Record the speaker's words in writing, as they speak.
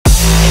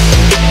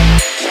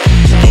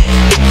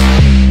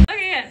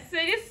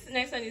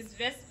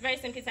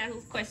simply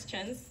titled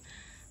Questions.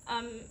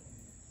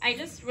 I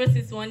just wrote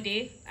this one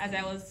day as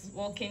I was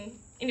walking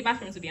in the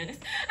bathroom, to be honest.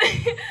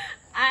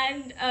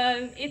 And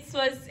it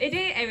was a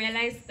day I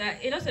realized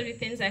that a lot of the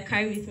things I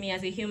carry with me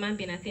as a human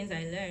being are things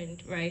I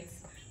learned, right?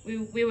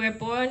 We were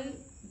born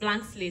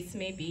blank slates,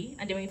 maybe,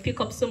 and then we pick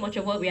up so much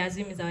of what we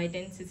assume is our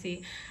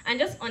identity. And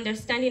just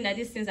understanding that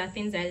these things are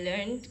things I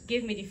learned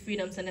gave me the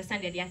freedom to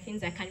understand that they are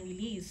things I can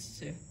release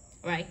to,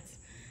 right?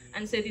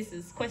 And so this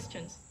is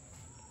questions.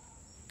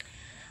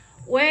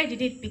 Where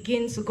did it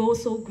begin to go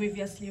so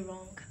grievously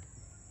wrong?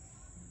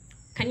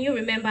 Can you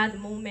remember the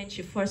moment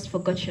you first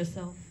forgot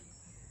yourself?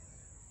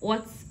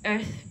 What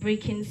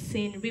earth-breaking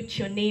sin ripped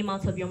your name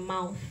out of your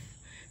mouth,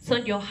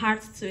 turned your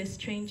heart to a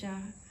stranger,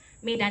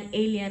 made an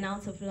alien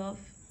out of love?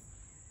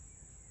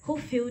 Who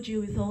filled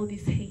you with all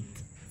this hate?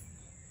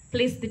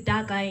 Placed the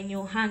dagger in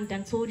your hand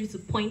and told you to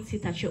point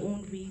it at your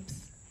own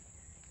ribs?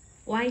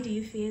 Why do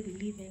you fear the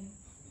living,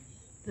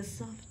 the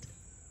soft,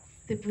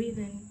 the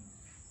breathing?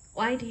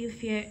 Why do you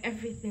fear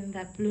everything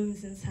that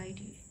blooms inside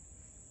you?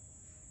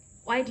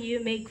 Why do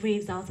you make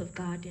graves out of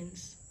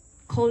gardens?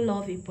 Call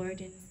love a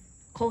burden,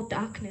 call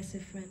darkness a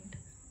friend.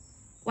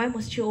 Why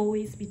must you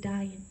always be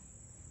dying?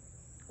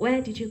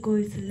 Where did you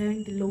go to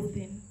learn the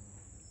loathing?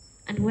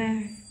 And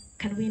where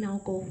can we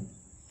now go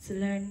to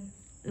learn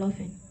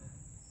loving?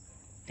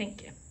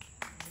 Thank you.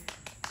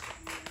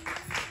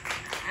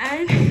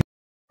 And